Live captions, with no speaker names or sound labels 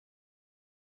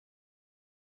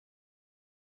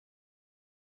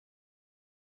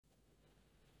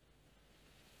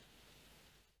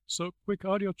So quick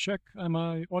audio check. Am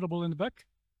I audible in the back?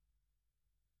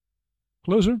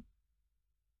 Closer.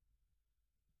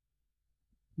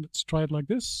 Let's try it like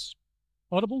this.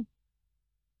 Audible?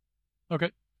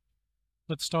 Okay.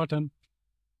 Let's start then.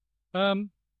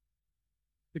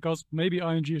 Because maybe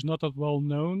ING is not that well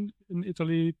known in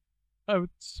Italy.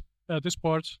 At this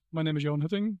part, my name is Johan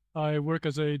Hutting. I work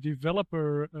as a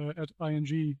developer at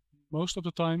ING most of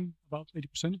the time, about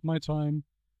 80% of my time.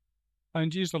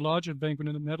 ING is the largest bank in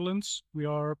the Netherlands. We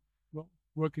are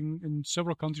working in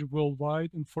several countries worldwide,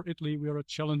 and for Italy, we are a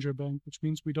challenger bank, which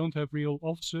means we don't have real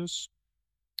offices.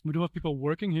 We do have people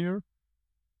working here,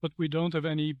 but we don't have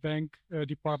any bank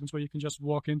departments where you can just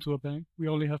walk into a bank. We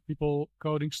only have people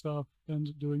coding stuff and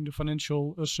doing the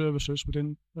financial services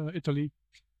within Italy.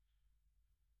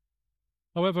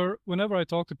 However, whenever I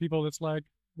talk to people, it's like,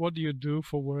 what do you do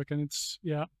for work? And it's,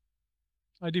 yeah,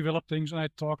 I develop things and I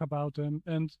talk about them.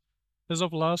 And as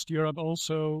of last year, I'm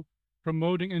also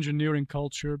promoting engineering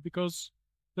culture because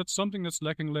that's something that's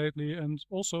lacking lately. And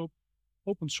also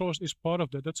open source is part of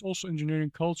that. That's also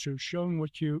engineering culture, showing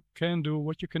what you can do,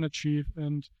 what you can achieve,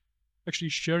 and actually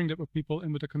sharing that with people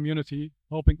and with the community,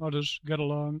 helping others get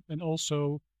along, and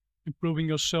also improving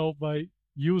yourself by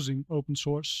using open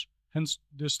source, hence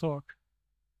this talk.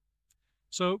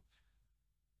 So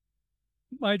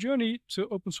my journey to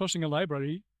open sourcing a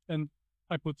library, and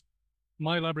I put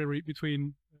my library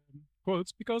between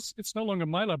quotes because it's no longer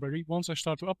my library. Once I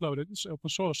start to upload it, it's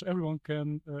open source. Everyone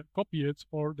can copy it,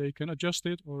 or they can adjust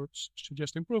it or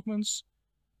suggest improvements.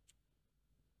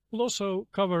 We'll also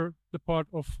cover the part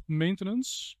of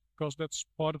maintenance, because that's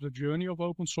part of the journey of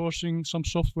open sourcing some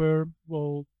software.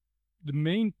 Well, the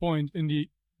main point in the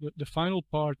final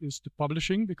part is the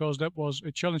publishing, because that was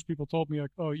a challenge. People told me, like,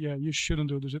 oh yeah, you shouldn't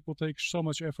do this. It will take so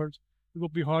much effort. It will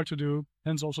be hard to do,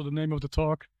 hence also the name of the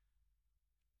talk.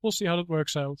 We'll see how that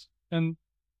works out. And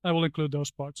I will include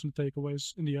those parts and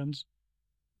takeaways in the end.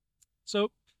 So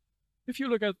if you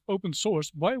look at open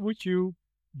source, why would you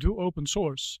do open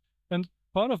source? And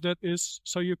part of that is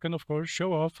so you can, of course,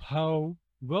 show off how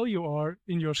well you are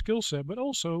in your skill set, but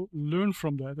also learn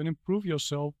from that and improve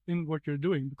yourself in what you're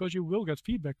doing, because you will get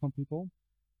feedback from people.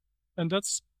 And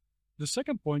that's the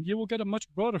second point. You will get a much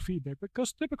broader feedback,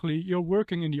 because typically you're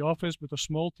working in the office with a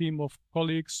small team of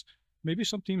colleagues, maybe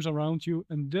some teams around you,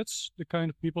 and that's the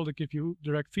kind of people that give you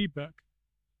direct feedback.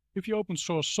 If you open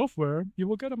source software, you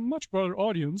will get a much broader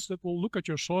audience that will look at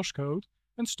your source code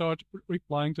and start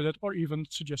replying to that, or even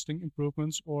suggesting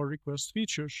improvements or request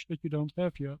features that you don't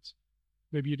have yet.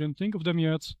 Maybe you didn't think of them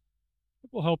yet. It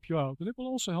will help you out, and it will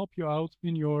also help you out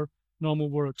in your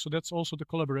normal work. So that's also the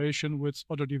collaboration with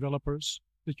other developers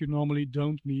that you normally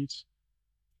don't meet.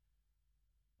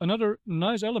 Another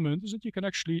nice element is that you can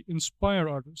actually inspire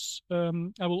others.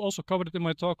 I will also cover it in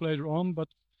my talk later on, but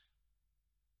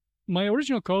my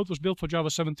original code was built for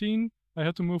Java 17. I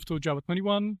had to move to Java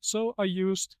 21, so I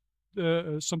used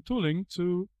some tooling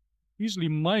to easily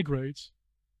migrate.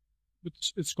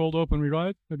 It's called Open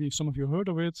Rewrite. Maybe some of you heard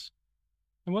of it.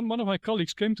 And when one of my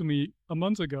colleagues came to me a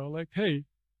month ago, like, hey,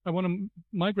 I want to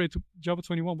migrate to Java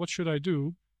 21, what should I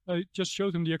do? I just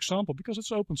showed him the example. Because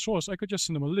it's open source, I could just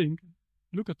send him a link.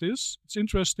 Look at this, it's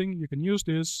interesting, you can use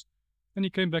this. And he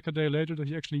came back a day later that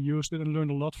he actually used it and learned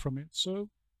a lot from it. So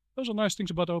those are nice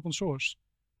things about open source.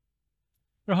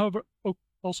 There are, however,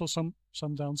 also some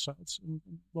downsides. And,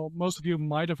 well, most of you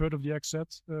might have heard of the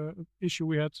XZ issue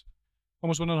we had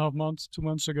almost 1.5 months, 2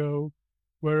 months ago,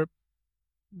 where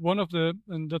one of the,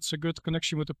 and that's a good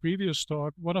connection with the previous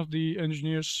talk, one of the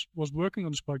engineers was working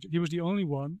on this project. He was the only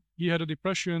one. He had a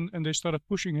depression and they started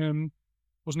pushing him.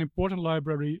 It was an important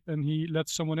library, and he let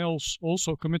someone else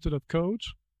also commit to that code,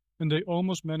 and they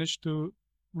almost managed to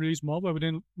release malware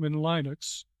within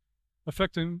Linux,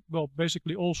 affecting, well,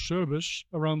 basically all servers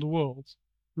around the world.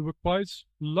 We were quite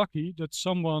lucky that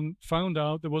someone found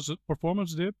out there was a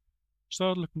performance dip,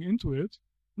 started looking into it,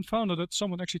 and found out that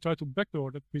someone actually tried to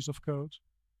backdoor that piece of code.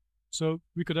 So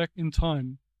we could act in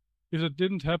time. If that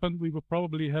didn't happen, we would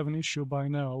probably have an issue by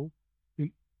now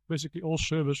in basically all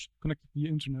servers connected to the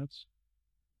internet.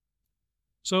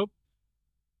 So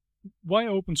why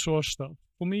open source stuff?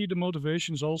 For me, the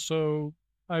motivation is also,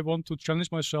 I want to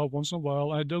challenge myself once in a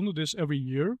while. I don't do this every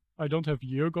year. I don't have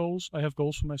year goals. I have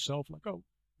goals for myself, like, oh,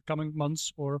 coming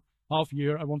months or half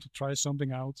year, I want to try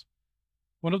something out.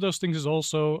 One of those things is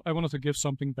also, I wanted to give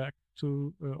something back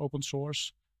to open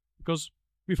source, because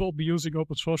we've all been using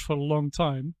open source for a long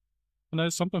time. And I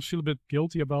sometimes feel a bit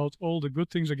guilty about all the good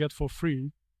things I get for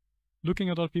free, looking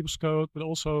at other people's code, but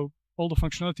also all the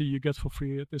functionality you get for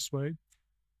free this way.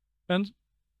 And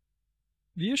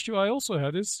the issue I also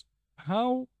had is,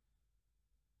 how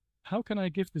can I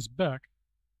give this back?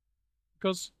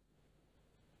 because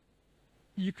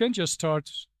you can just start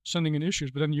sending in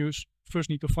issues, but then you first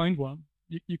need to find one.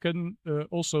 You can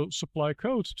also supply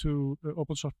code to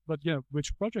open source, but yeah,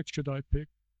 which project should I pick?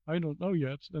 I don't know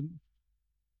yet. And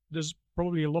there's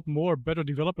probably a lot more better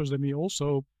developers than me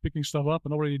also picking stuff up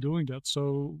and already doing that.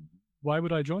 So why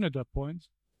would I join at that point?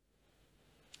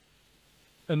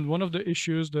 And one of the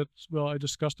issues that, well, I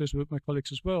discussed this with my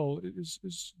colleagues as well,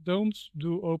 is don't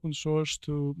do open source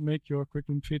to make your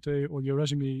curriculum vitae or your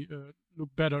resume look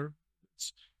better.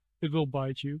 It will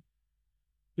bite you.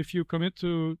 If you commit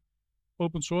to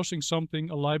open sourcing something,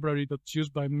 a library that's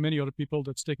used by many other people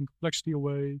that's taking complexity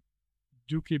away,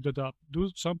 do keep that up. Do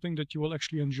something that you will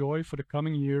actually enjoy for the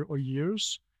coming year or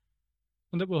years,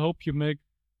 and that will help you make,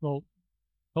 well,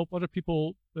 help other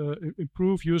people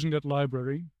improve using that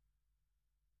library.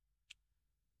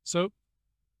 So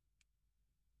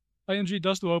ING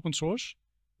does do open source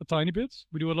a tiny bit.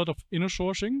 We do a lot of inner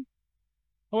sourcing.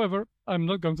 However, I'm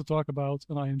not going to talk about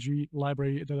an ING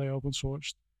library that I open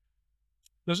sourced.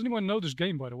 Does anyone know this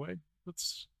game, by the way? I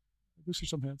do see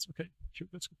some hands. Okay, sure,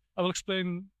 that's good. I will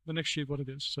explain the next sheet what it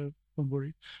is, so don't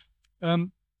worry.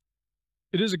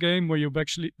 It is a game where you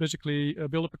basically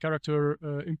build up a character,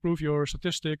 improve your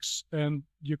statistics, and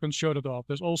you can show that off.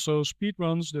 There's also speed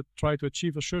runs that try to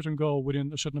achieve a certain goal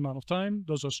within a certain amount of time.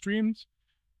 Those are streamed.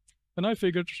 And I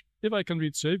figured if I can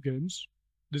read save games,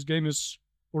 this game is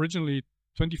originally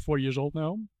 24 years old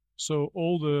now. So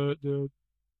all the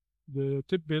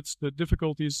tidbits, the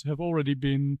difficulties have already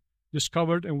been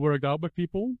discovered and worked out by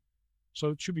people.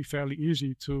 So it should be fairly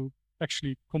easy to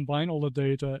actually combine all the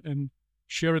data and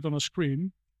share it on a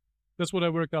screen. That's what I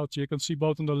worked out. You can see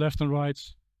both on the left and right,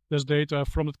 there's data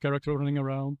from that character running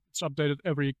around. It's updated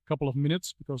every couple of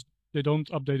minutes because they don't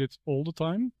update it all the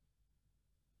time.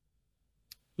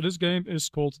 So this game is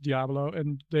called Diablo,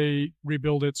 and they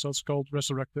rebuild it, so it's called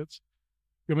Resurrected.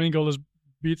 Your main goal is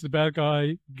beat the bad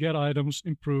guy, get items,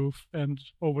 improve, and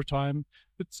over time,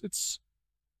 it's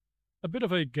a bit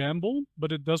of a gamble,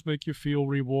 but it does make you feel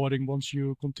rewarding once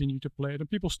you continue to play it. And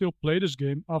people still play this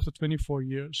game after 24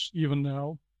 years, even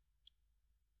now.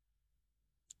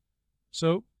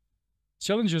 So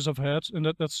challenges I've had, and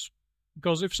that's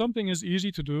because if something is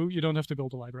easy to do, you don't have to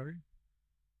build a library.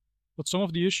 But some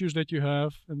of the issues that you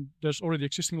have, and there's already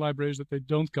existing libraries that they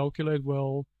don't calculate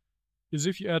well, is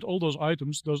if you add all those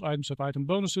items have item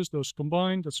bonuses, those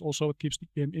combined, that's also what keeps the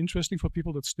game interesting for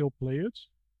people that still play it.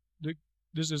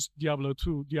 This is Diablo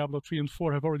 2. Diablo 3 and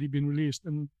 4 have already been released,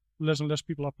 and less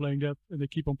people are playing that, and they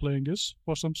keep on playing this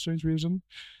for some strange reason.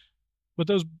 But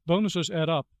those bonuses add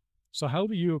up. So how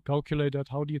do you calculate that?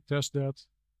 How do you test that?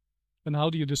 And how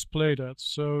do you display that?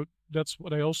 So that's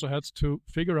what I also had to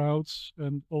figure out,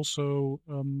 and also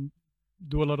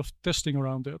do a lot of testing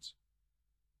around it.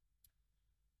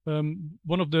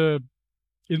 One of the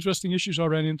interesting issues I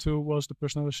ran into was the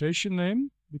personalization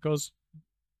name, because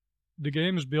the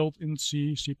game is built in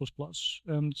C, C++,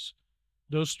 and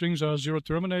those strings are zero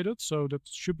terminated, so that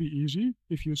should be easy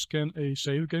if you scan a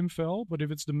save game file, but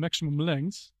if it's the maximum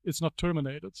length, it's not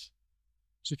terminated.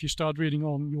 So if you start reading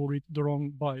on, you'll read the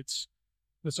wrong bytes.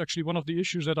 That's actually one of the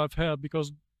issues that I've had,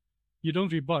 because you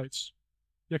don't read bytes,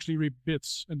 you actually read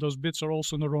bits, and those bits are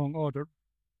also in the wrong order,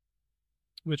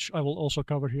 which I will also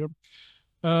cover here.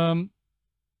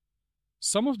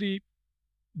 Some of the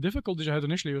difficulties I had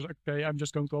initially was, okay, I'm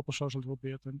just going to open source a little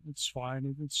bit, and it's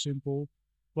fine, it's simple.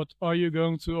 But are you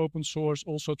going to open source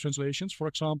also translations, for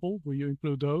example? Will you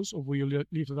include those, or will you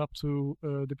leave it up to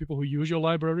the people who use your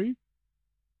library?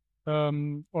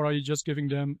 Or are you just giving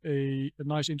them a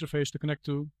nice interface to connect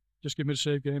to? Just give me the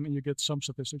save game and you get some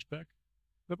statistics back.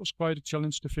 That was quite a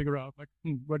challenge to figure out, like,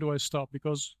 where do I stop?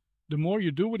 Because the more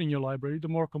you do within your library, the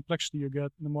more complexity you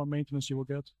get, and the more maintenance you will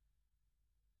get.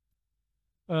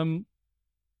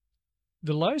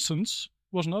 The license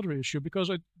was another issue, because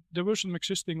there were some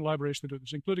existing libraries to do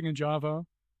this, including in Java.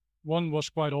 One was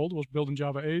quite old, was built in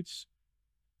Java 8.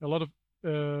 A lot of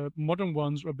modern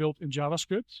ones are built in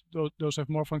JavaScript. Those have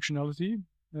more functionality,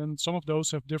 and some of those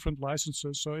have different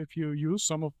licenses. So if you use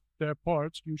some of their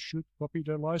parts, you should copy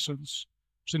their license.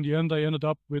 So in the end, I ended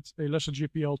up with a lesser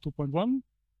GPL 2.1,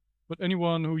 but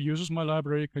anyone who uses my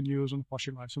library can use an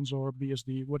Apache license or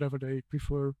BSD, whatever they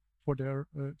prefer for their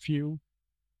view.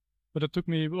 But it took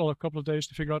me, well, a couple of days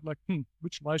to figure out, like,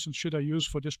 which license should I use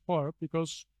for this part?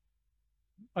 Because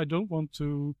I don't want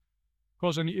to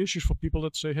cause any issues for people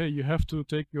that say, hey, you have to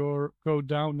take your code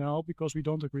down now because we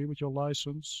don't agree with your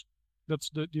license. That's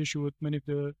the issue with many of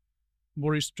the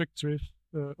more restrictive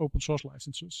open source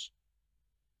licenses.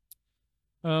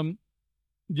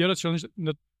 The other challenge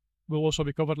that will also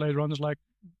be covered later on, is like,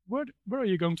 where are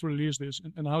you going to release this,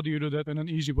 and how do you do that in an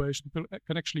easy way so people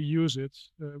can actually use it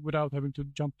without having to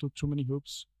jump to too many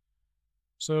hoops.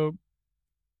 So,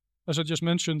 as I just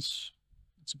mentioned,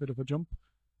 it's a bit of a jump,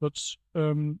 but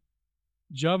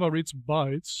Java reads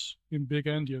bytes in big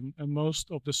endian, and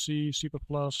most of the C, C++,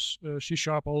 C#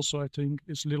 also, I think,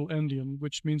 is little endian,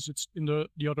 which means it's in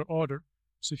the other order.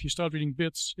 So if you start reading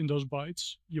bits in those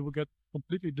bytes, you will get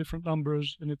completely different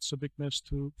numbers, and it's a big mess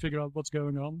to figure out what's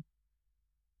going on.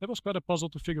 That was quite a puzzle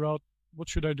to figure out, what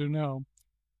should I do now?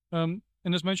 And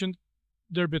as mentioned,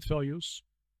 they're bit values.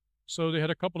 So they had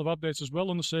a couple of updates as well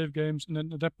on the save games, and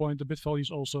then at that point the bit values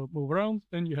also move around,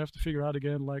 and you have to figure out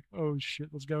again, like, oh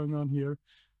shit, what's going on here?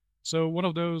 So one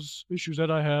of those issues that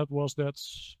I had was that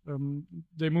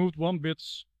they moved one bit,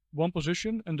 one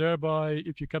position, and thereby,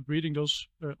 if you kept reading those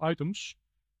items,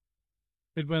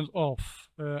 it went off.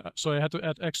 So I had to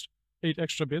add 8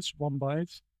 extra bits, 1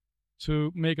 byte,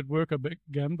 to make it work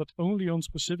again, but only on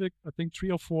specific, I think,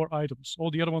 3 or 4 items.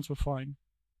 All the other ones were fine.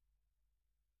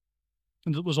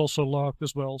 And it was also logged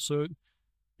as well. So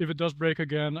if it does break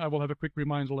again, I will have a quick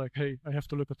reminder like, hey, I have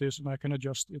to look at this and I can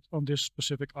adjust it on this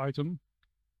specific item.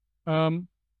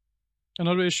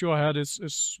 Another issue I had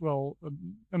is well,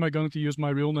 am I going to use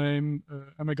my real name?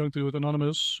 Am I going to do it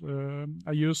anonymous?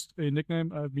 I used a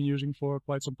nickname I've been using for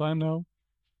quite some time now.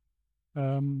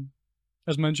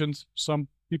 As mentioned, some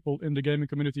people in the gaming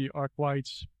community are quite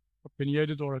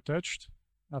opinionated or attached.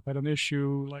 I've had an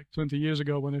issue like 20 years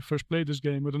ago when I first played this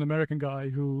game with an American guy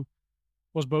who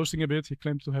was boasting a bit. He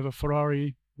claimed to have a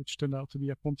Ferrari, which turned out to be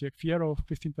a Pontiac Fiero for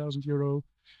 15,000 euro.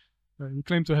 He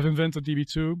claimed to have invented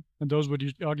DB2, and those were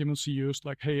the arguments he used,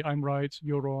 like, hey, I'm right,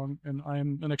 you're wrong, and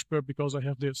I'm an expert because I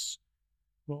have this.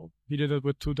 Well, he did it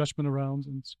with 2 Dutchmen around,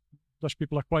 and Dutch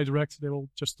people are quite direct. They will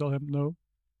just tell him, no,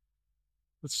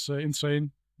 that's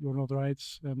insane, you're not right,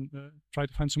 and try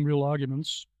to find some real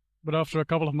arguments. But after a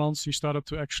couple of months, he started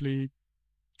to actually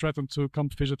threaten to come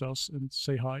visit us and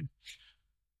say hi.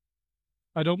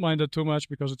 I don't mind that too much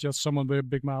because it's just someone with a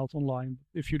big mouth online.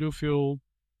 If you do feel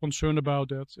concerned about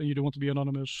that and you don't want to be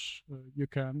anonymous, you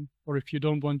can. Or if you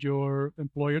don't want your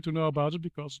employer to know about it,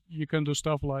 because you can do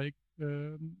stuff like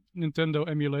Nintendo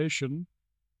emulation,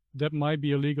 that might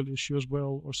be a legal issue as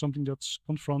well, or something that's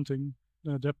confronting.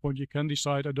 And at that point, you can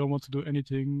decide, I don't want to do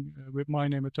anything with my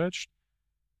name attached.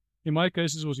 In my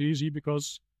case, this was easy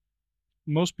because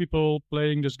most people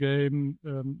playing this game,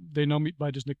 they know me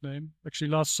by this nickname. Actually,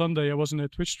 last Sunday, I was in a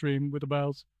Twitch stream with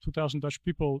about 2,000 Dutch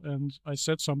people, and I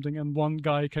said something, and one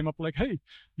guy came up like, hey,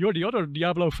 you're the other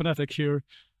Diablo fanatic here.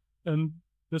 And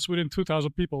that's within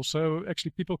 2,000 people. So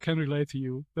actually, people can relate to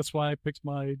you. That's why I picked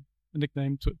my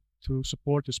nickname to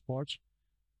support this part.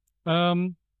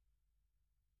 I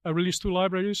released 2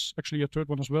 libraries, actually a third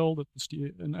one as well. That's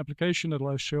an application that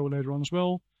I'll show later on as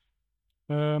well.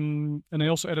 And I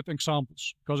also added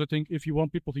examples, because I think if you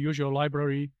want people to use your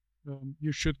library,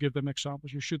 you should give them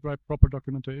examples. You should write proper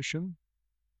documentation.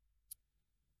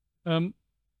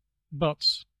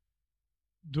 But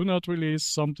do not release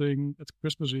something at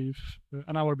Christmas Eve,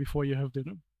 an hour before you have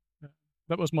dinner.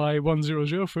 That was my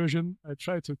 1.0.0 version. I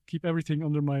tried to keep everything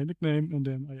under my nickname, and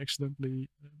then I accidentally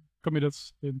committed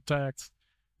and tagged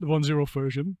the 1.0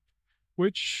 version,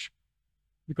 which,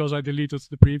 because I deleted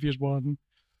the previous one,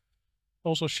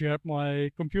 also shared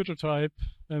my computer type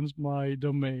and my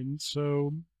domain.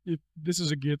 So this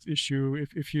is a Git issue.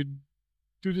 If you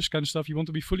do this kind of stuff, you want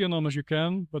to be fully anonymous, you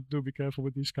can, but do be careful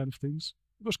with these kind of things.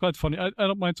 It was quite funny. I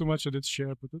don't mind too much that it's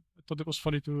shared, but I thought it was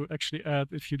funny to actually add,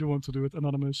 if you do want to do it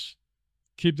anonymous,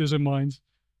 keep this in mind.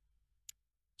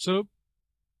 So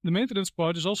the maintenance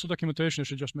part is also documentation,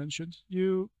 as I just mentioned.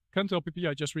 You can tell people,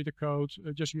 yeah, just read the code,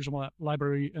 just use my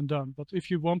library and done. But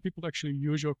if you want people to actually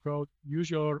use your code,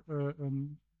 use your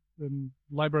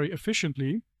library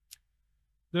efficiently,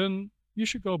 then you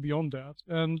should go beyond that.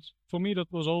 And for me,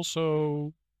 that was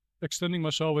also extending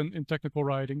myself in technical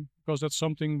writing, because that's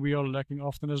something we are lacking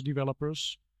often as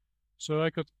developers. So I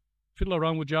could fiddle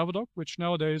around with Javadoc, which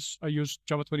nowadays I use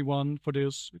Java 21 for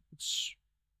this. It's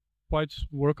quite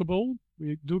workable.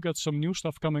 We do get some new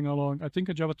stuff coming along. I think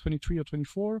in Java 23 or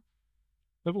 24,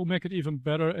 that will make it even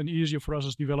better and easier for us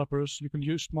as developers. You can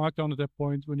use Markdown at that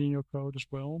point within your code as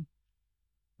well.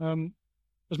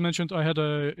 As mentioned, I had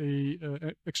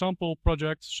a example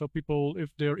project, so people, if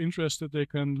they're interested, they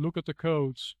can look at the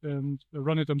code and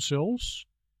run it themselves,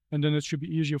 and then it should be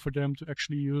easier for them to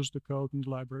actually use the code in the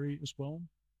library as well.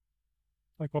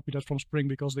 I copied that from Spring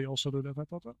because they also do that. I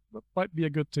thought that might be a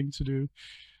good thing to do.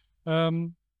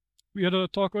 We had a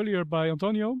talk earlier by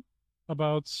Antonio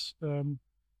about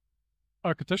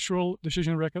architectural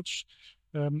decision records.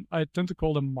 I tend to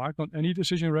call them marked on any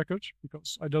decision record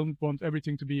because I don't want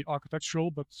everything to be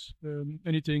architectural, but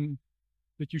anything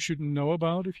that you should know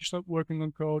about if you start working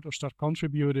on code or start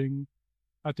contributing,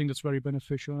 I think that's very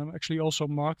beneficial. I'm actually also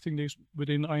marketing this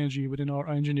within ING, within our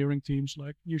engineering teams,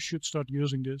 like you should start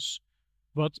using this.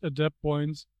 But at that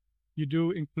point, you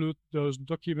do include this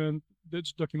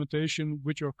documentation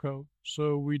with your code.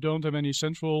 So we don't have any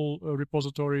central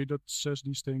repository that says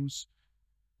these things.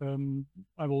 I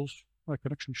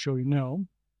can actually show you now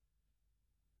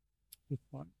if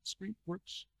my screen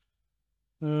works.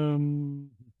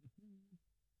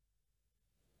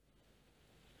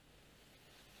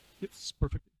 Yes,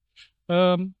 perfect.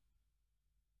 So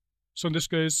in this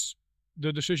case,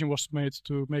 the decision was made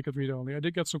to make it read-only. I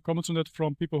did get some comments on that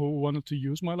from people who wanted to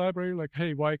use my library, like,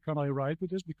 hey, why can't I write with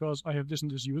this? Because I have this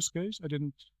and this use case. I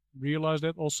didn't realize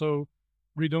that. Also,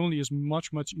 read-only is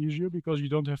much, much easier because you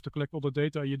don't have to collect all the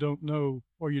data you don't know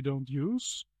or you don't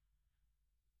use.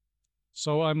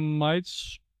 So I might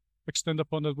extend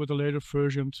upon that with a later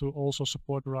version to also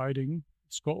support writing.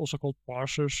 It's also called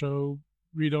parser, so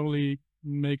read-only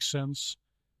makes sense.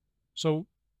 So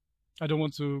I don't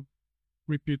want to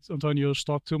repeat Antonio's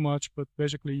talk too much, but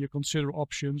basically you consider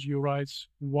options, you write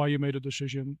why you made a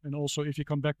decision, and also if you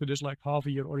come back to this like half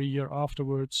a year or a year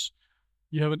afterwards,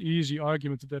 you have an easy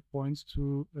argument at that point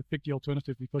to pick the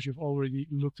alternative because you've already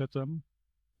looked at them.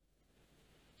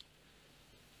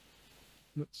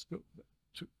 Let's go back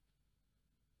to.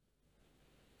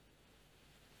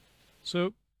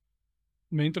 So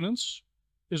maintenance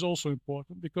is also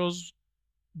important because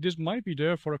this might be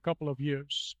there for a couple of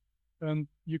years. And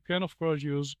you can, of course,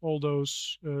 use all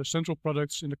those central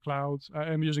products in the cloud.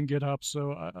 I am using GitHub,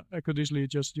 so I could easily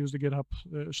just use the GitHub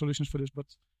solutions for this. But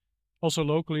also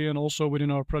locally and also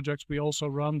within our projects, we also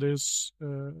run this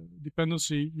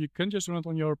dependency. You can just run it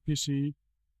on your PC.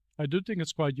 I do think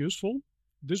it's quite useful.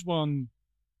 This one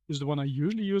is the one I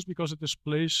usually use because it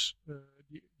displays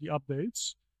the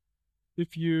updates.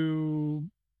 If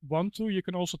you want to, you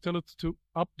can also tell it to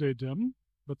update them.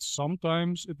 But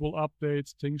sometimes it will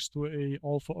update things to a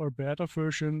alpha or beta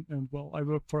version. And well, I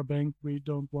work for a bank. We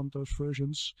don't want those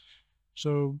versions.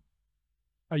 So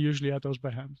I usually add those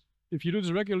by hand. If you do this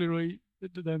regularly,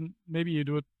 then maybe you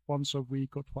do it once a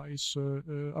week or twice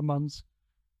a month.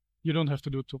 You don't have to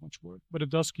do too much work, but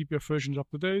it does keep your versions up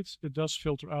to date. It does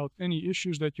filter out any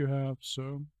issues that you have.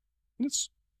 So it's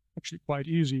actually quite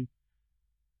easy.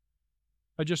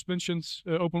 I just mentioned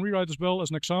Open Rewrite as well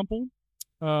as an example.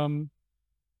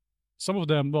 Some of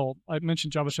them, well, I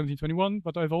mentioned Java 1721,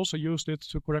 but I've also used it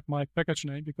to correct my package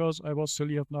name because I was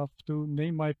silly enough to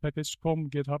name my package com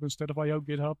GitHub instead of IO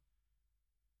GitHub.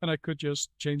 And I could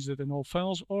just change it in all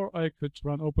files, or I could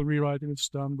run Open Rewrite and it's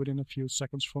done within a few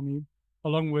seconds for me.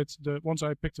 Along with once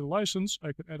I picked a license,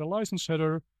 I could add a license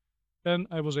header, and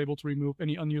I was able to remove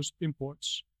any unused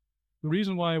imports. The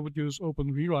reason why I would use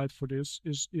Open Rewrite for this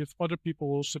is if other people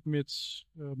will submit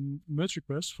merge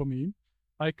requests for me,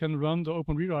 I can run the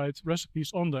Open Rewrite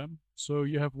recipes on them. So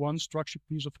you have one structured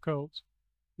piece of code.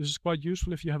 This is quite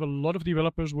useful if you have a lot of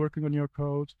developers working on your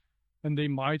code and they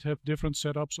might have different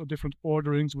setups or different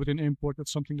orderings within import.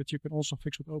 That's something that you can also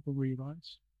fix with Open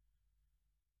Rewrite.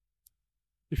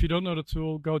 If you don't know the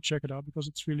tool, go check it out because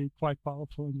it's really quite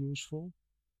powerful and useful.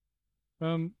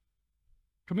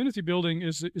 Community building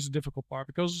is a difficult part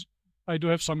because I do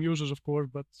have some users, of course,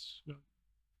 but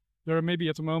there are maybe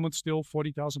at the moment still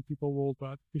 40,000 people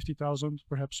worldwide, 50,000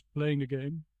 perhaps playing the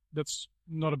game. That's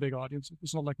not a big audience.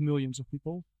 It's not like millions of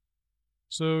people.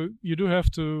 So you do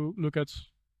have to look at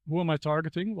who am I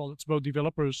targeting? Well, it's both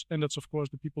developers and that's of course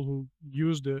the people who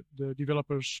use the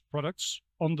developers' products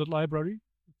on the library.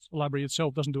 The library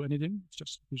itself doesn't do anything. It's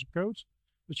just a piece of code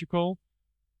that you call.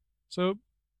 So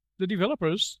the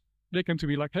developers, they come to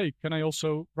me like, hey, can I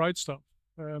also write stuff?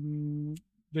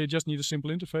 They just need a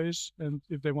simple interface. And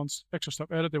if they want extra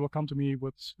stuff added, they will come to me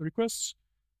with requests.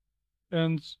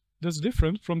 And that's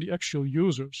different from the actual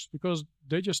users because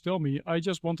they just tell me, I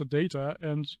just want the data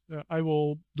and I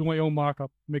will do my own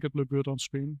markup, make it look good on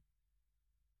screen.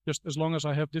 Just as long as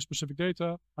I have this specific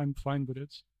data, I'm fine with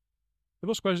it. It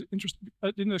was quite interesting.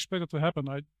 I didn't expect it to happen.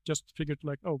 I just figured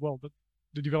like, oh, well,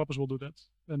 the developers will do that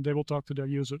and they will talk to their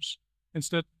users.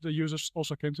 Instead, the users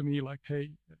also came to me like,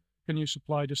 hey, can you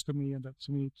supply this to me and that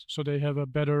to me? So they have a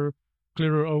better,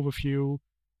 clearer overview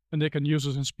and they can use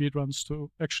it in speedruns to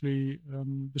actually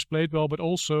display it well, but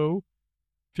also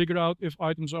figure out if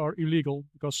items are illegal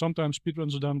because sometimes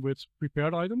speedruns are done with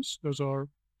prepared items. Those are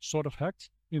sort of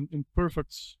hacked in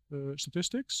perfect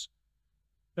statistics.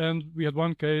 And we had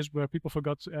one case where people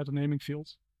forgot to add a naming field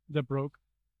that broke.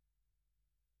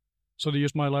 So they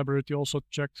used my library to also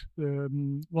check,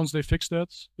 once they fixed that,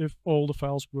 if all the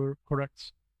files were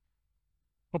correct.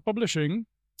 For publishing,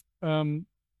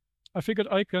 I figured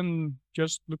I can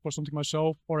just look for something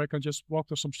myself, or I can just walk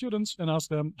to some students and ask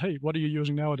them, hey, what are you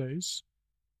using nowadays?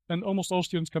 And almost all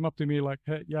students come up to me like,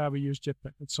 hey, yeah, we use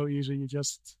Jetpack. It's so easy. You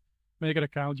just make an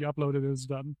account, you upload it, and it's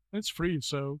done. And it's free,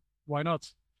 so why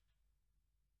not?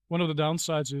 One of the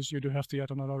downsides is you do have to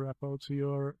add another repo to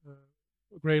your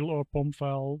Gradle or POM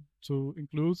file to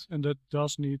include, and that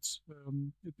does need,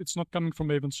 it's not coming from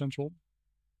Maven Central.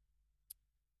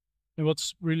 And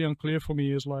what's really unclear for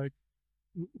me is like,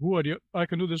 who are I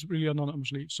can do this really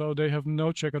anonymously, so they have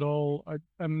no check at all.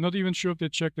 I'm not even sure if they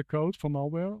check the code for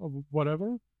malware or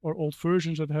whatever, or old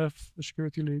versions that have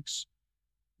security leaks.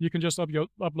 You can just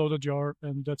upload a jar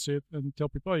and that's it, and tell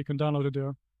people, oh, you can download it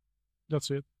there. That's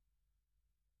it.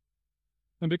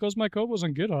 And because my code was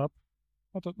on GitHub,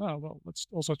 I thought, no, well, let's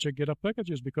also check GitHub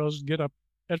packages, because GitHub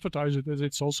advertises it as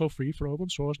it's also free for open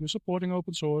source, and it's supporting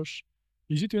open source,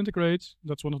 easy to integrate.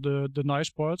 That's one of the nice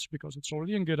parts, because it's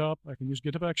already in GitHub. I can use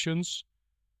GitHub Actions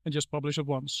and just publish it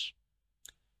once.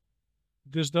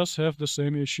 This does have the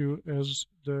same issue as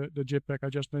the Jetpack I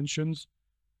just mentioned,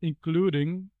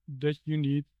 including that you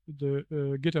need the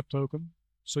GitHub token.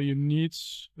 So you need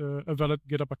a valid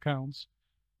GitHub account,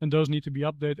 and those need to be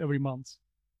updated every month.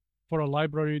 For a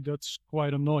library, that's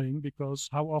quite annoying, because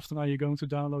how often are you going to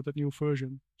download that new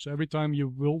version? So every time you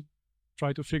will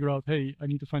try to figure out, hey, I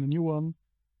need to find a new one,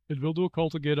 it will do a call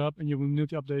to GitHub, and you will need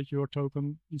to update your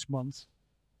token each month.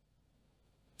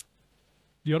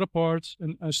 The other part,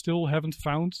 and I still haven't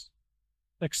found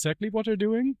exactly what they're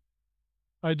doing.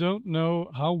 I don't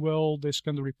know how well they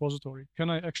scan the repository. Can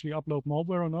I actually upload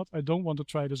malware or not? I don't want to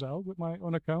try this out with my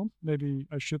own account. Maybe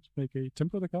I should make a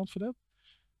template account for that.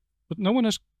 But no one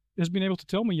has been able to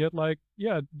tell me yet, like,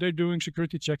 yeah, they're doing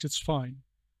security checks, it's fine.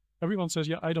 Everyone says,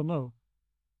 yeah, I don't know.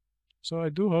 So I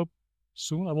do hope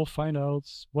soon I will find out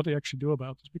what they actually do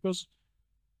about this, because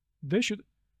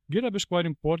GitHub is quite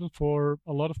important for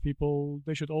a lot of people.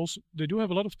 They do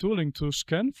have a lot of tooling to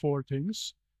scan for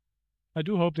things. I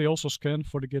do hope they also scan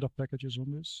for the GitHub packages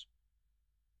on this.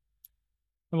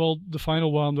 And well, the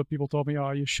final one that people told me,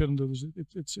 oh, you shouldn't do this.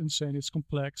 It's insane, it's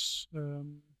complex.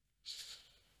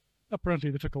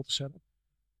 Apparently difficult to set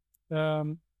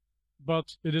up.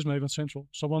 But it is Maven Central.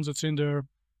 So once it's in there,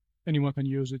 anyone can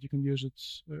use it. You can use it.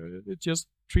 It's just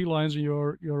 3 lines in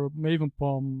your Maven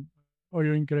POM or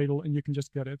your Gradle, and you can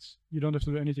just get it. You don't have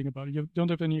to do anything about it. You don't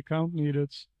have any account needed.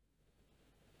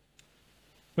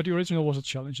 But the original was a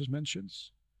challenge, as mentioned.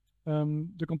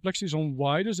 The complexities on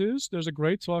why this is, there's a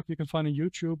great talk you can find on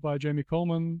YouTube by Jamie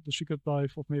Coleman, The Secret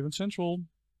Life of Maven Central.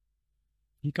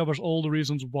 He covers all the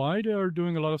reasons why they are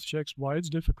doing a lot of checks, why it's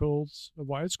difficult,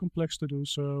 why it's complex to do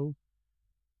so.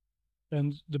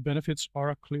 And the benefits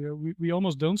are clear. We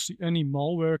almost don't see any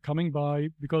malware coming by,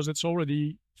 because it's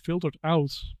already filtered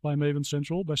out by Maven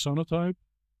Central, by Sonotype.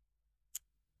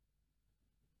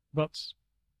 But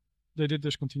they did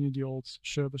discontinue the old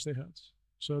service they had.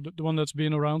 So the one that's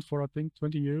been around for, I think,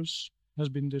 20 years has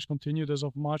been discontinued as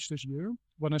of March this year.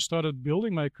 When I started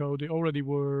building my code, they already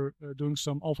were doing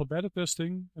some alpha beta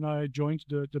testing, and I joined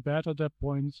the beta at that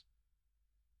point,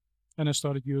 and I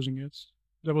started using it.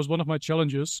 That was one of my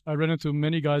challenges. I ran into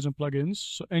many guys and plugins,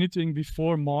 so anything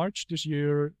before March this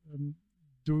year,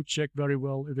 do check very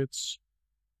well if it's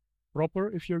proper,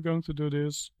 if you're going to do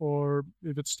this, or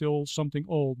if it's still something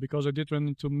old, because I did run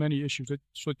into many issues.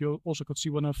 That's what you also could see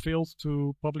when I failed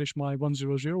to publish my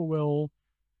 1.0.0 well.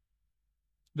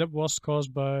 That was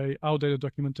caused by outdated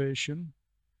documentation.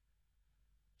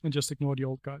 And just ignore the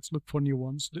old guides, look for new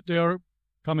ones. They are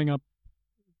coming up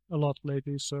a lot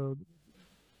lately, so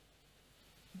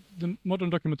the modern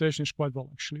documentation is quite well,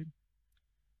 actually.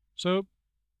 So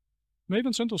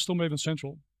Maven Central is still Maven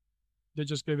Central. They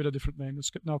just gave it a different name.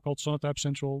 It's now called Sonotype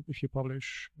Central if you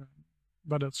publish,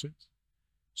 but that's it.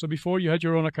 So before you had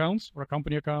your own account or a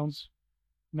company account.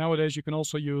 Nowadays you can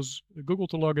also use Google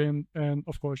to log in, and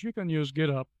of course you can use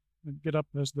GitHub. And GitHub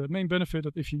has the main benefit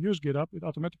that if you use GitHub, it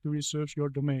automatically reserves your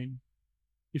domain.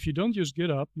 If you don't use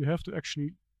GitHub, you have to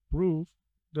actually prove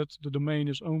that the domain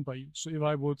is owned by you. So if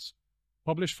I would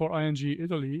publish for ING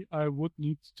Italy, I would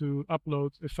need to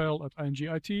upload a file at ING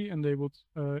IT, and they would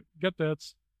get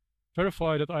that,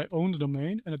 verify that I own the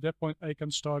domain, and at that point I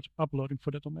can start uploading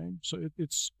for that domain. So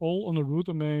it's all on a root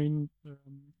domain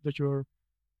that you're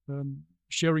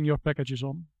sharing your packages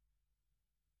on.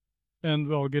 And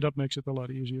well, GitHub makes it a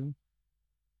lot easier.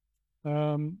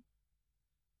 The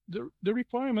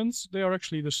requirements, they are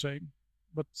actually the same,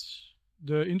 but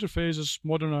the interface is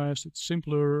modernized, it's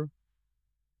simpler.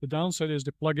 The downside is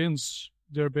the plugins,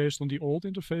 they're based on the old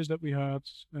interface that we had,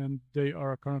 and they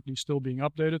are currently still being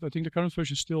updated. I think the current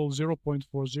version is still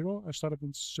 0.40. I started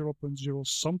in 0.0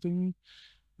 something.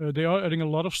 They are adding a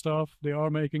lot of stuff. They are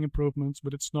making improvements,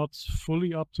 but it's not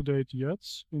fully up to date yet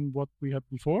in what we had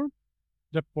before.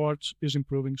 That part is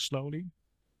improving slowly.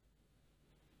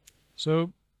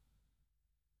 So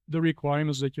the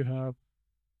requirements that you have,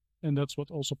 and that's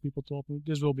what also people told me,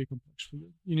 this will be complex for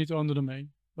you. You need to own the domain,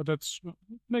 but it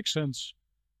makes sense.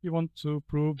 You want to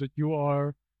prove that you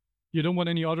don't want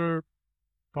any other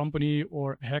company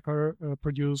or hacker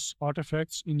produce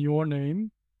artifacts in your name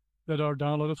that are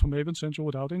downloaded from Maven Central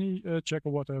without any check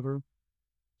or whatever.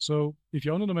 So if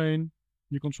you own the domain,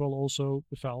 you control also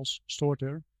the files stored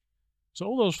there. So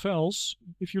all those files,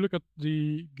 if you look at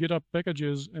the GitHub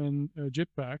packages and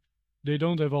Jetpack, they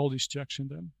don't have all these checks in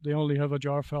them. They only have a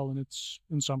jar file, and it's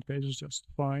in some cases just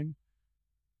fine.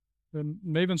 Then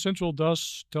Maven Central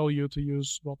does tell you to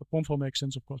use, well, the POM file makes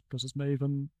sense, of course, because it's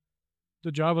Maven.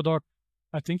 The Java doc,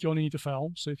 I think you only need a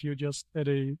file. So if you just add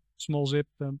a small zip,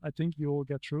 then I think you'll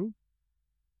get through.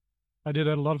 I did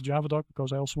add a lot of Java doc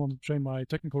because I also want to train my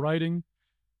technical writing,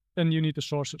 and you need the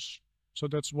sources. So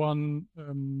that's one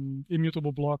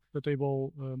immutable block that they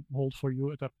will hold for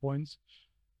you at that point.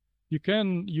 You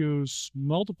can use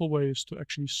multiple ways to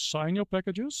actually sign your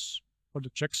packages or the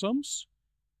checksums.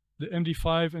 The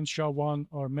MD5 and SHA-1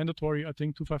 are mandatory. I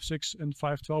think 256 and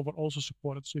 512 are also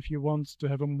supported. So if you want to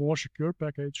have a more secure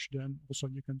package, then also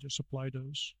you can just apply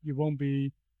those. You won't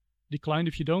be declined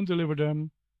if you don't deliver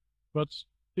them, but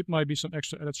it might be some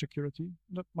extra added security.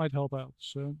 That might help out.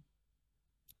 So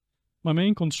my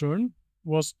main concern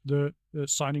was the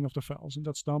signing of the files, and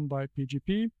that's done by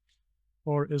PGP,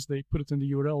 or as they put it in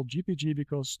the URL, GPG,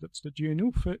 because that's the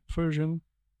GNU version.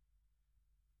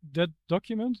 That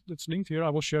document that's linked here, I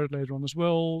will share it later on as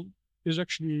well, is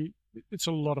actually, it's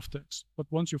a lot of text. But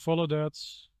once you follow that,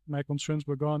 my concerns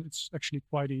were gone. It's actually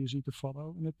quite easy to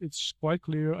follow, and it's quite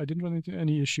clear. I didn't run into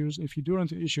any issues. If you do run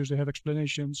into issues, they have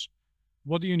explanations.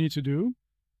 What do you need to do?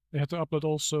 They had to upload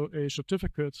also a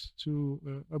certificate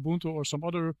to Ubuntu or some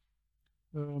other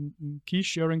key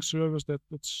sharing service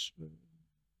that's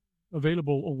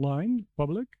available online,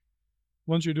 public.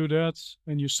 Once you do that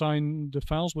and you sign the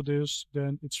files with this,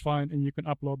 then it's fine and you can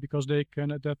upload, because they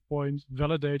can at that point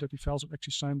validate that the files are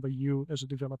actually signed by you as a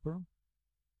developer.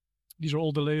 These are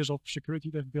all the layers of security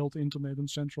they've built into Maven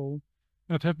Central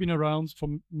that have been around for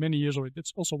many years already.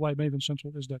 That's also why Maven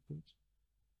Central is that good.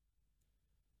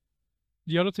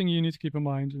 The other thing you need to keep in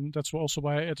mind, and that's also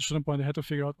why at a certain point I had to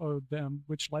figure out, oh damn,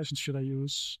 which license should I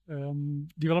use?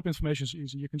 Developer information is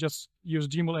easy. You can just use a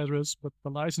Gmail address, but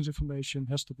the license information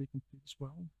has to be complete as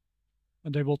well.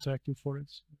 And they will tag you for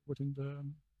it within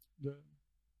the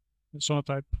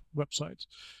Sonatype website.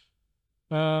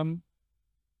 One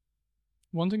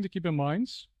thing to keep in mind,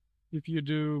 if you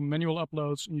do manual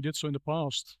uploads, and you did so in the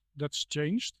past, that's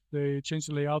changed. They changed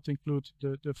the layout to include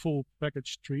the full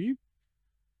package tree.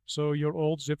 So your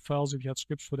old zip files, if you had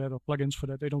scripts for that or plugins for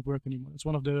that, they don't work anymore. It's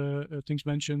one of the things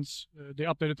mentioned. They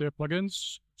updated their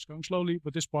plugins. It's going slowly,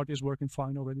 but this part is working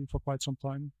fine already for quite some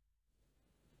time.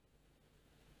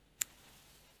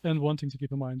 And one thing to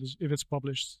keep in mind is if it's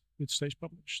published, it stays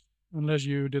published. Unless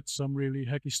you did some really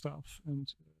hacky stuff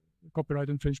and copyright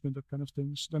infringement, that kind of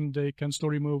things, then they can still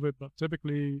remove it. But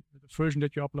typically, the version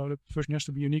that you uploaded, the version has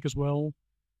to be unique as well.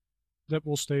 That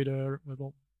will stay there.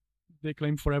 Well, they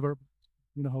claim forever.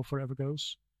 You know how forever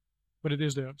goes, but it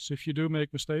is there. So if you do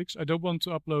make mistakes, I don't want to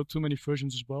upload too many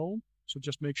versions as well. So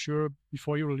just make sure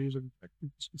before you release it,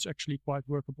 it's actually quite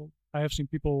workable. I have seen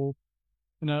people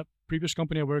in a previous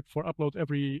company I worked for upload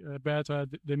every beta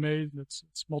they made. It's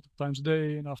multiple times a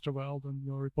day, and after a while, then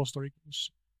your repository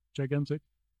is gigantic.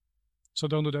 So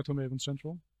don't do that to Maven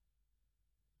Central.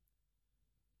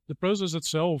 The process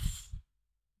itself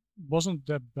wasn't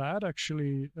that bad,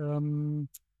 actually.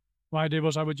 My idea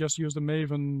was I would just use the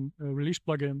Maven release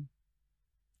plugin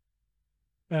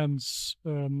and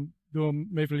do a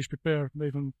Maven release prepare,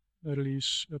 Maven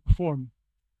release perform.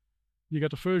 You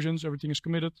get the versions, everything is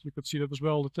committed. You could see that as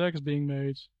well, the tag is being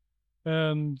made.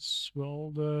 And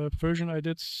well, the version I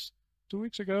did 2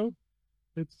 weeks ago,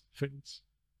 it failed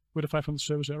with a 500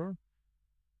 service error.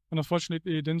 And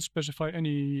unfortunately, it didn't specify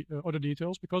any other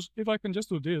details, because if I can just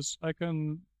do this, I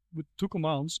can, with 2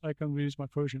 commands, I can release my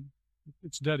version.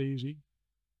 It's that easy.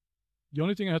 The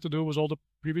only thing I had to do was all the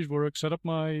previous work, set up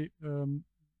my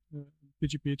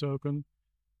PGP token,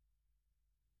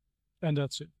 and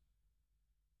that's it.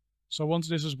 So once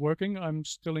this is working, I'm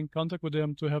still in contact with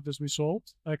them to have this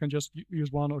resolved. I can just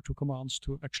use 1 or 2 commands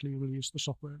to actually release the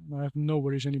software, and I have no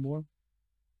worries anymore.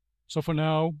 So for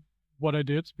now, what I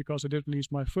did, because I did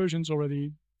release my versions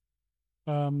already,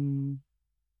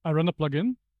 I run a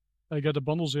plugin, I get a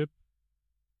bundle zip.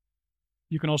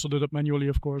 You can also do that manually,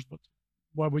 of course, but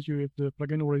why would you if the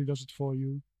plugin already does it for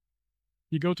you?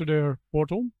 You go to their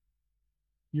portal,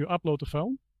 you upload the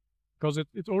file, because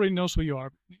it already knows who you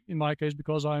are. In my case,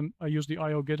 because I use the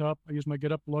IO GitHub, I use my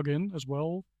GitHub login as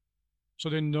well, so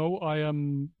they know I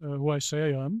am who I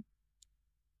say I am.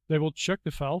 They will check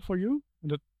the file for you,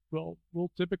 and that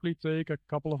will typically take a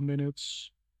couple of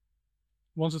minutes.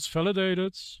 Once it's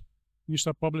validated, you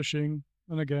start publishing,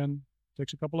 and again, it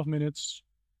takes a couple of minutes.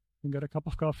 You can get a cup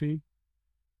of coffee,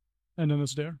 and then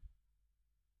it's there.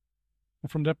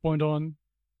 And from that point on,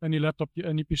 any laptop,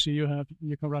 any PC you have,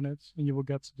 you can run it, and you will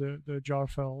get the jar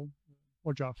file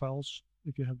or jar files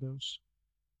if you have those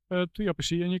to your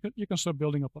PC, and you can start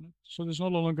building up on it. So there's no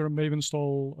longer a Maven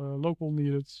install local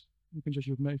needed. You can just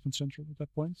use Maven Central at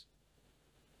that point.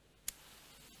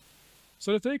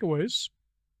 So the takeaways.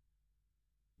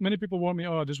 Many people warn me,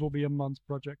 oh, this will be a month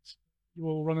project. You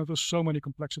will run into so many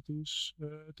complexities,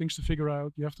 things to figure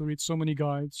out. You have to read so many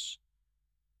guides.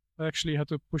 I actually had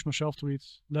to push myself to read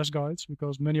less guides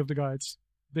because many of the guides,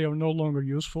 they are no longer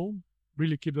useful.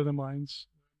 Really keep that in mind.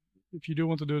 If you do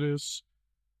want to do this,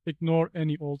 ignore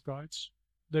any old guides.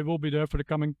 They will be there for the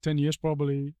coming 10 years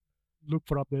probably. Look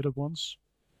for updated ones.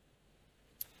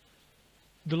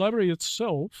 The library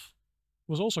itself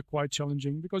was also quite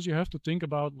challenging because you have to think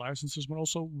about licenses, but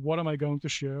also what am I going to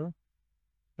share?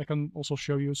 I can also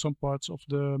show you some parts of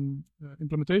the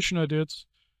implementation I did.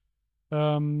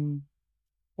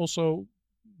 Also,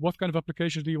 what kind of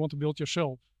applications do you want to build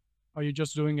yourself? Are you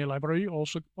just doing a library?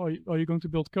 Also, are you going to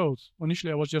build code?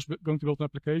 Initially, I was just going to build an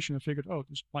application and figured, oh,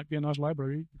 this might be a nice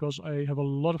library because I have a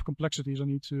lot of complexities I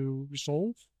need to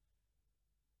resolve.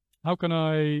 How can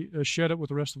I share that with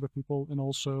the rest of the people and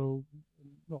also,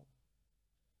 well,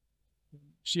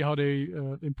 see how they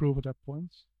improve at that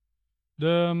point?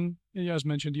 Yeah, as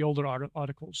mentioned, the older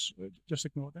articles, just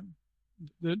ignore them.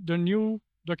 The new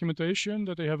documentation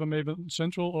that they have on Maven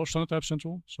Central or Sonatype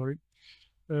Central, sorry,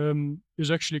 is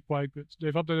actually quite good.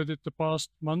 They've updated it the past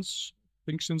months.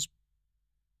 I think since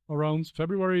around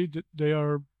February, they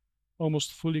are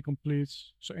almost fully complete.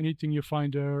 So anything you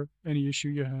find there, any issue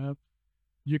you have,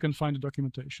 you can find the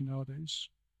documentation nowadays.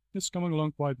 It's coming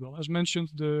along quite well. As mentioned,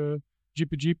 the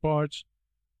GPG part,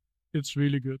 it's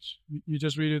really good. You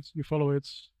just read it, you follow it,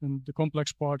 and the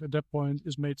complex part at that point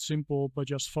is made simple by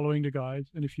just following the guide.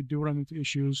 And if you do run into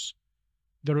issues,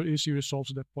 there are easy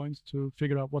resolves at that point to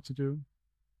figure out what to do.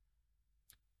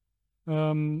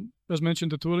 As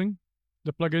mentioned, the tooling,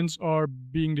 the plugins are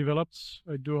being developed.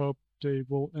 I do hope they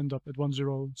will end up at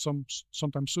 1.0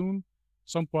 sometime soon.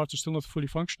 Some parts are still not fully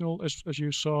functional. As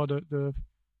you saw, the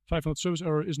 500 service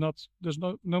error is not, there's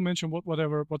no mention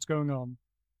what's going on.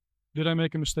 Did I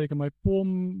make a mistake in my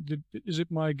POM? Is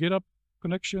it my GitHub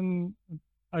connection?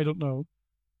 I don't know.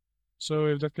 So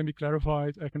if that can be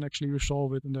clarified, I can actually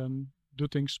resolve it and then do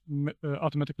things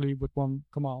automatically with one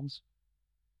command.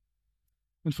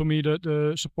 And for me,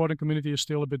 the supporting community is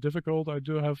still a bit difficult. I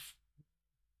do have,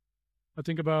 I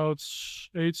think, about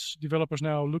 8 developers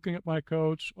now looking at my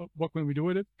code. What can we do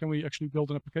with it? Can we actually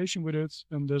build an application with it?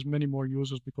 And there's many more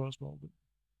users because, well,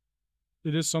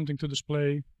 it is something to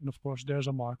display. And of course, there's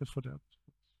a market for that.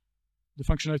 The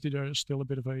functionality there is still a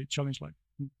bit of a challenge, like,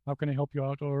 how can I help you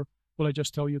out? Or will I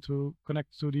just tell you to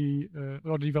connect to the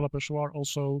other developers who are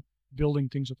also building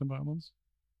things at the moment,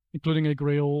 including a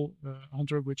Grail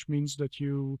hunter, which means that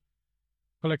you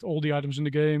collect all the items in the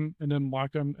game and then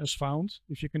mark them as found.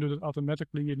 If you can do that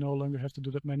automatically, you no longer have to do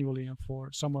that manually. And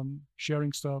for someone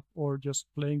sharing stuff or just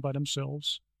playing by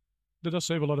themselves, that does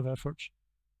save a lot of effort.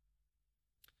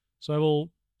 So I will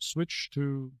switch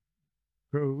to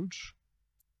code.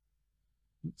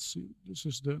 Let's see, this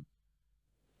is the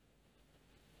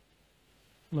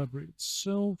library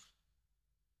itself.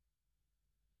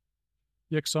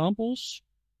 The examples.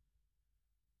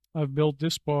 I've built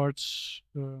this part,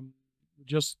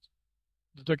 just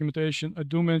the documentation. I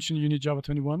do mention you need Java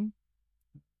 21.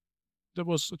 That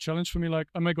was a challenge for me, like,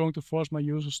 am I going to force my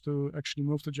users to actually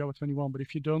move to Java 21? But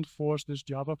if you don't force this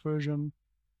Java version,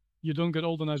 you don't get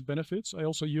all the nice benefits. I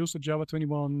also use the Java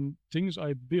 21 things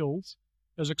I built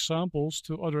as examples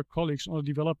to other colleagues, other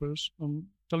developers,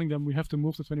 telling them we have to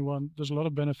move to 21. There's a lot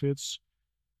of benefits.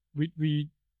 The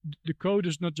code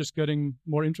is not just getting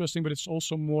more interesting, but it's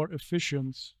also more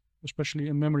efficient, especially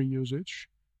in memory usage.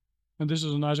 And this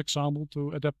is a nice example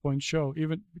to, at that point, show,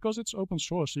 even because it's open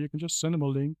source, so you can just send them a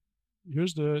link.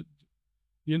 Here's the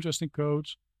interesting code,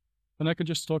 and I can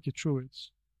just talk you through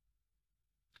it.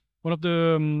 One of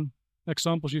the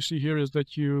examples you see here is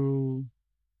that you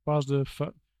pass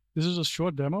this is a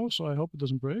short demo, so I hope it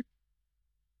doesn't break.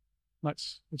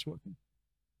 Nice, it's working.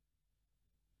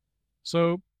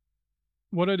 So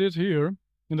what I did here,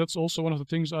 and that's also one of the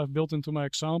things I've built into my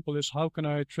example, is how can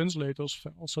I translate those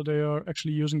files? So they are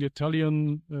actually using the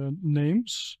Italian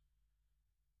names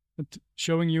and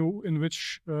showing you in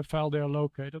which file they are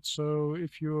located. So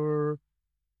if you're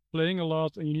playing a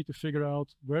lot and you need to figure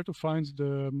out where to find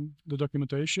the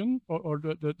documentation or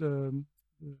the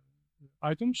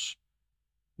items,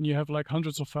 and you have like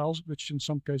hundreds of files, which in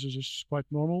some cases is quite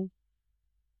normal,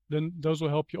 then those will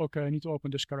help you. Okay, I need to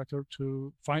open this character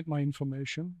to find my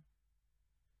information.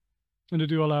 And they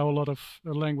do allow a lot of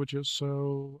languages,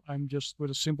 so I'm just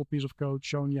with a simple piece of code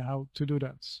showing you how to do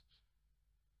that.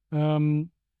 No,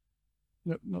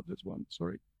 not this one,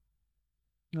 sorry.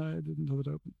 I didn't have it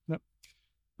open. No.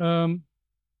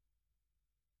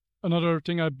 Another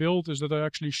thing I built is that I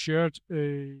actually shared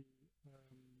a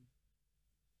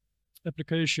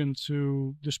application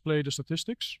to display the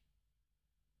statistics.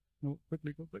 I'll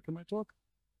quickly go back in my talk.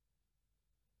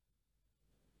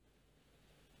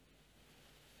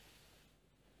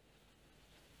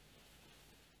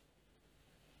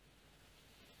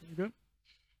 There you go.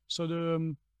 So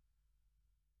the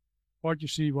part you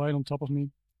see right on top of me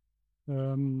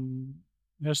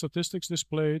has statistics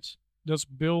displayed. That's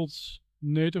built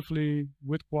natively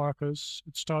with Quarkus.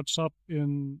 It starts up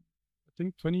in, I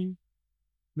think, 20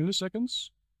 milliseconds,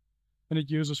 and it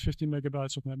uses 50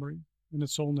 megabytes of memory, and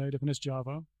it's all native, and it's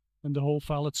Java. And the whole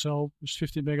file itself is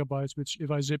 50 megabytes, which if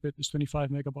I zip it is 25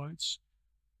 megabytes.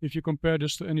 If you compare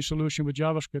this to any solution with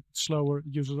JavaScript, it's slower, it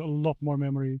uses a lot more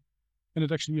memory, and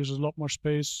it actually uses a lot more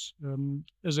space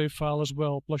as a file as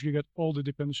well. Plus you get all the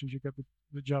dependencies you get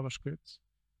with JavaScript.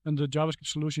 And the JavaScript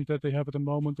solutions that they have at the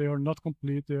moment, they are not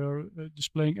complete. They are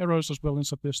displaying errors as well in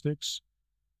statistics.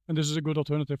 And this is a good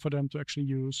alternative for them to actually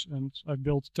use. And I've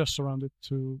built tests around it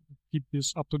to keep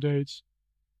this up to date.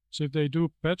 So if they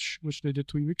do patch, which they did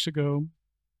 2 weeks ago,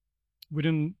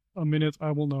 within a minute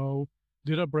I will know,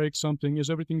 did I break something?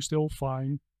 Is everything still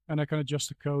fine? And I can adjust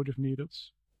the code if needed.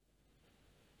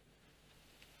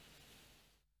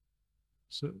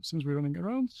 So since we're running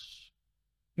around,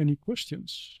 any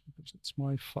questions? Because it's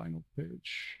my final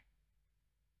page.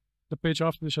 The page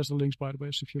after this has the links, by the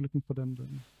way, so if you're looking for them,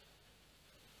 then.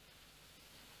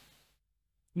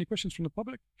 Any questions from the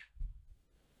public?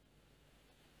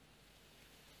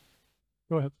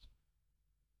 Go ahead.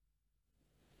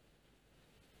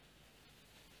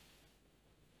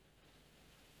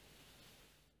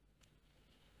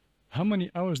 How many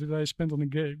hours did I spend on a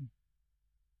game?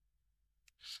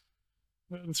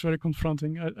 Well, that's very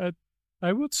confronting.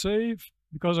 I would say,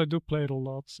 because I do play it a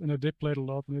lot, and I did play it a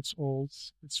lot, and it's old,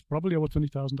 it's probably over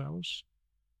 20,000 hours.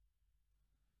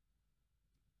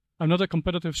 I'm not a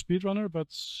competitive speedrunner, but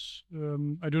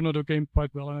I do know the game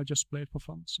quite well, and I just play it for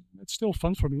fun. So it's still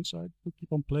fun for me, so I will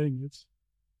keep on playing it.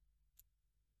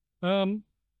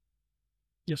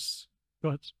 Yes, go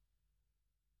ahead.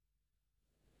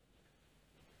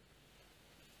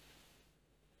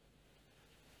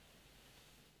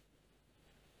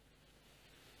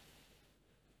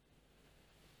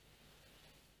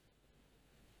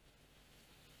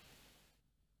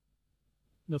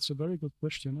 That's a very good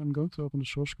question. I'm going to open the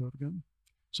source code again.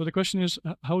 So the question is,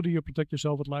 how do you protect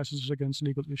yourself with licenses against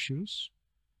legal issues?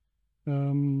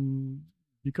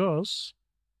 Because,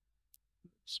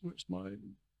 where's my,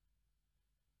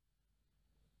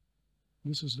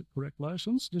 this is the correct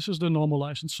license. This is the normal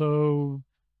license. So,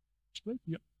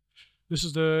 yeah, this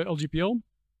is the LGPL.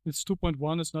 It's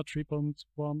 2.1, it's not 3.1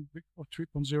 or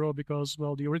 3.0 because,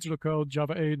 well, the original code,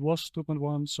 Java 8, was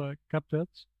 2.1, so I kept that.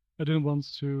 I didn't want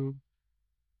to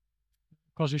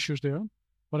cause issues there.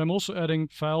 But I'm also adding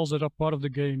files that are part of the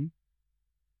game.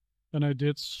 And I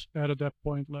did add at that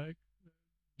point, like,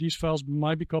 these files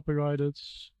might be copyrighted.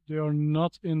 They are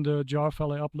not in the jar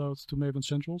file I upload to Maven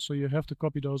Central, so you have to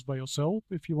copy those by yourself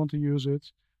if you want to use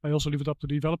it. I also leave it up to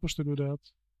the developers to do that.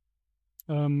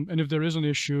 And if there is an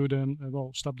issue, then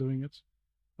well, stop doing it.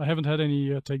 I haven't had any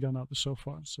takedown out so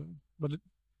far, so but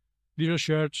these are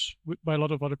shared by a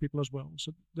lot of other people as well.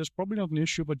 So there's probably not an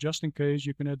issue, but just in case,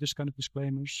 you can add this kind of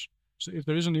disclaimers. So if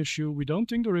there is an issue, we don't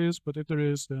think there is, but if there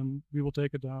is, then we will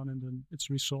take it down and then it's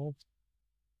resolved.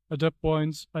 At that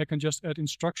point, I can just add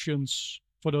instructions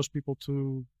for those people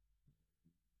to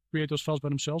create those files by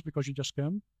themselves because you just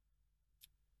can.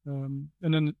 And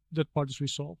then that part is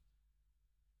resolved.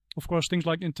 Of course, things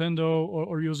like Nintendo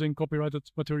or using copyrighted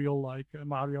material like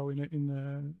Mario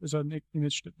as an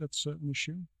image, that's an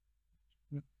issue.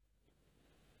 Yeah.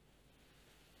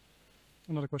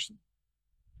 Another question.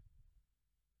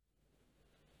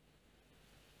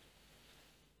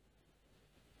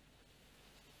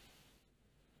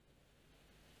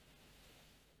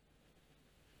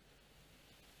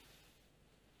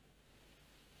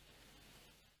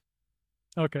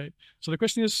 Okay, so the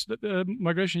question is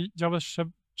migration Java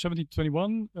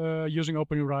 1721 using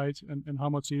Open Rewrite, and how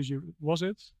much easier was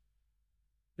it?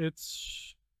 It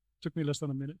took me less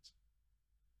than a minute,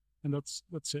 and that's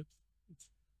it.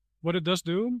 What it does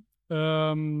do,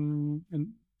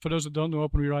 and for those that don't know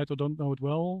Open Rewrite or don't know it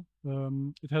well,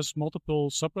 it has multiple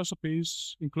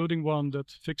sub-recipes, including one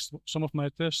that fixed some of my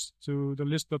tests to the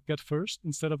list.get first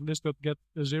instead of list.get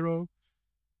 0.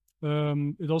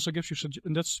 It also gives you,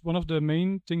 and that's one of the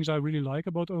main things I really like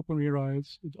about Open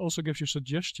Rewrite. It also gives you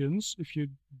suggestions if you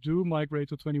do migrate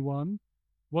to 21,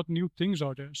 what new things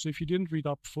are there. So if you didn't read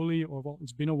up fully, or well,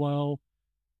 it's been a while,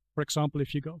 for example,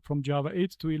 if you go from Java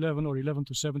 8 to 11 or 11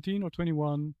 to 17 or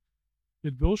 21,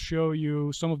 it will show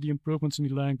you some of the improvements in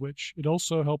the language. It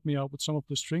also helped me out with some of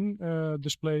the string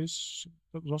displays.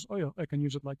 That was, oh yeah, I can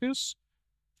use it like this.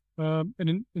 And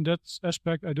in that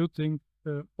aspect, I do think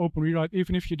Open Rewrite,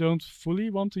 even if you don't fully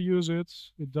want to use it,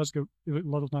 it does give a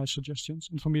lot of nice suggestions.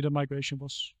 And for me, the migration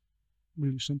was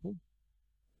really simple.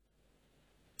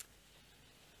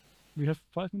 We have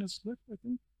 5 minutes left, I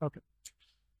think. Okay.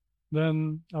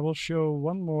 Then I will show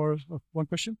one more, one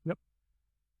question. Yep.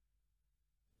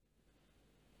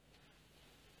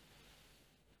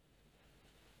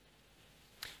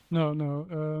 No.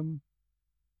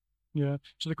 Yeah.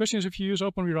 So the question is, if you use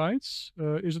Open Rewrite,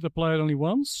 is it applied only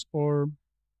once, or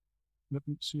let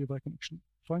me see if I can actually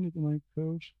find it in my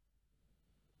code.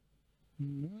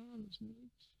 No, that's not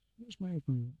it. Where's my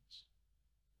Open Rewrite?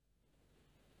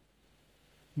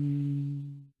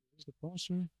 Where's the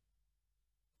parser?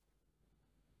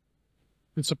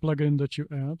 It's a plugin that you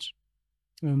add,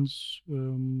 and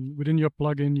within your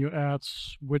plugin, you add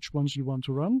which ones you want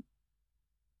to run.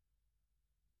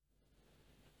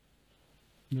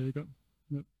 There you go.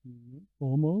 Yep.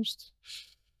 Almost.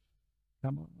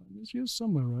 Come on, it's here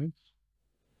somewhere, right?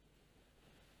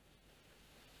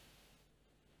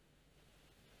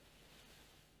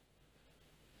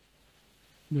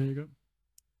 There you go.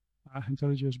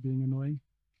 IntelliJ is being annoying.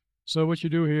 So what you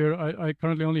do here, I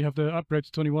currently only have the upgrade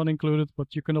to 21 included,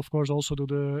 but you can of course also do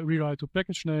the rewrite to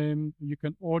package name. You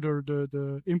can order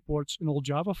the imports in all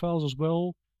Java files as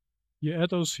well. You add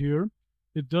those here.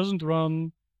 It doesn't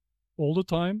run all the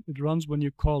time. It runs when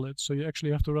you call it. So you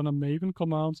actually have to run a Maven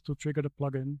command to trigger the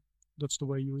plugin. That's the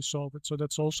way you resolve it. So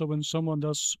that's also when someone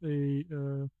does a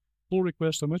pull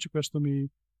request or merge request to me,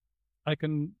 I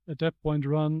can at that point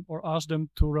run or ask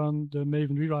them to run the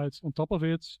Maven rewrite on top of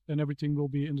it, and everything will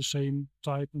be in the same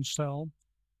type and style.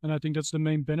 And I think that's the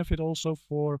main benefit also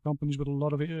for companies with a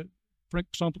lot of, for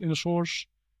example, in the source,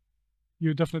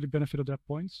 you definitely benefit at that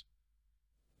point.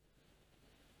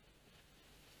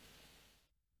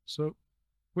 So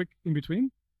quick in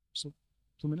between, so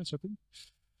 2 minutes I think.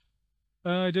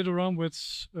 I did a run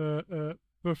with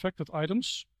perfected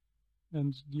items,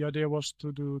 and the idea was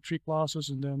to do 3 classes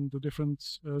and then do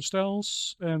different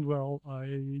styles. And well,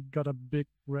 I got a big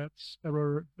red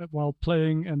error while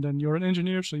playing, and then you're an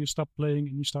engineer, so you stop playing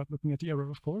and you start looking at the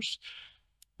error, of course.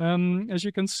 As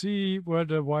you can see where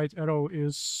the white arrow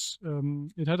is,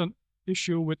 it had an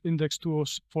issue with index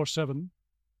 247,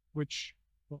 which,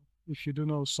 well, if you do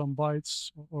know some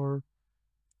bytes or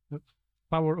the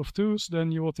power of 2s,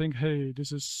 then you will think, hey,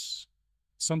 this is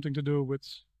something to do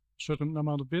with certain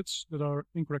amount of bits that are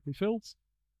incorrectly filled.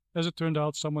 As it turned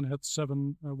out, someone had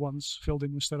 7 ones filled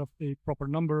in instead of a proper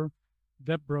number.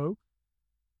 That broke.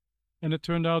 And it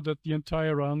turned out that the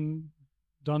entire run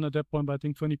done at that point by I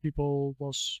think 20 people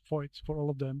was void for all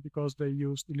of them because they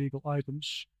used illegal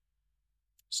items.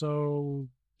 So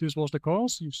this was the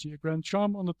cause. You see a grand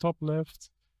charm on the top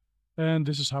left, and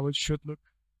this is how it should look.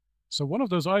 So one of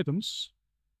those items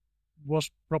was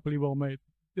properly well made.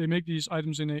 They make these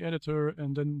items in an editor,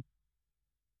 and then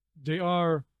they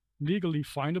are legally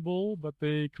findable, but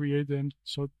they create them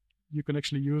so you can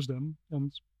actually use them.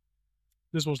 And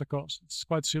this was the cause. It's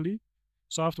quite silly.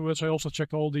 So afterwards, I also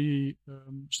checked all the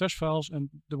stash files, and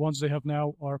the ones they have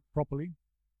now are properly.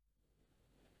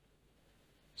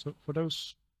 So for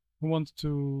those who want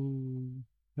to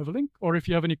have a link, or if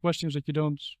you have any questions that you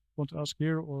don't want to ask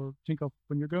here or think of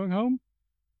when you're going home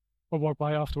or walk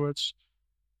by afterwards,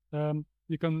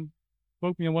 you can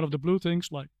quote me on one of the blue things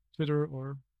like Twitter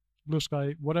or Blue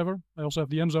Sky, whatever. I also have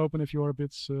DMs open if you are a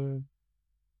bit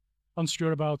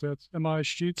unsure about it. And my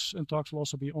sheets and talks will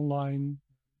also be online.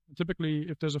 And typically,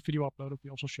 if there's a video upload, it'll be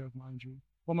also shared from ING.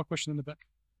 One more question in the back,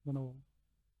 then I'll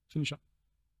finish up.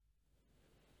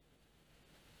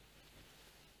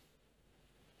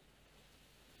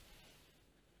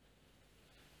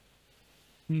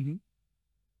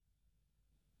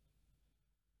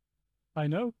 I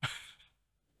know.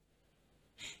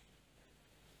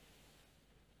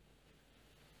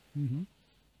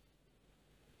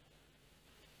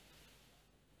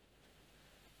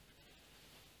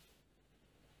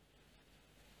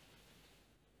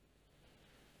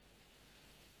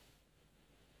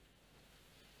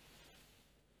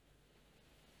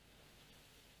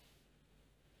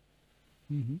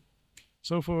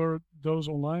 So for those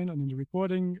online and in the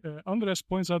recording, Andres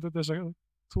points out that there's a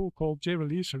tool called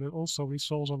JReleaser that also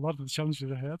resolves a lot of the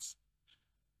challenges ahead.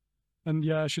 And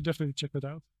yeah, I should definitely check that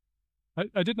out.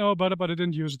 I did know about it, but I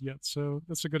didn't use it yet, so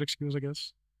that's a good excuse, I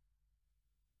guess.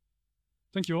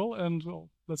 Thank you all, and well,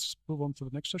 let's move on to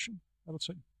the next session, I would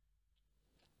say.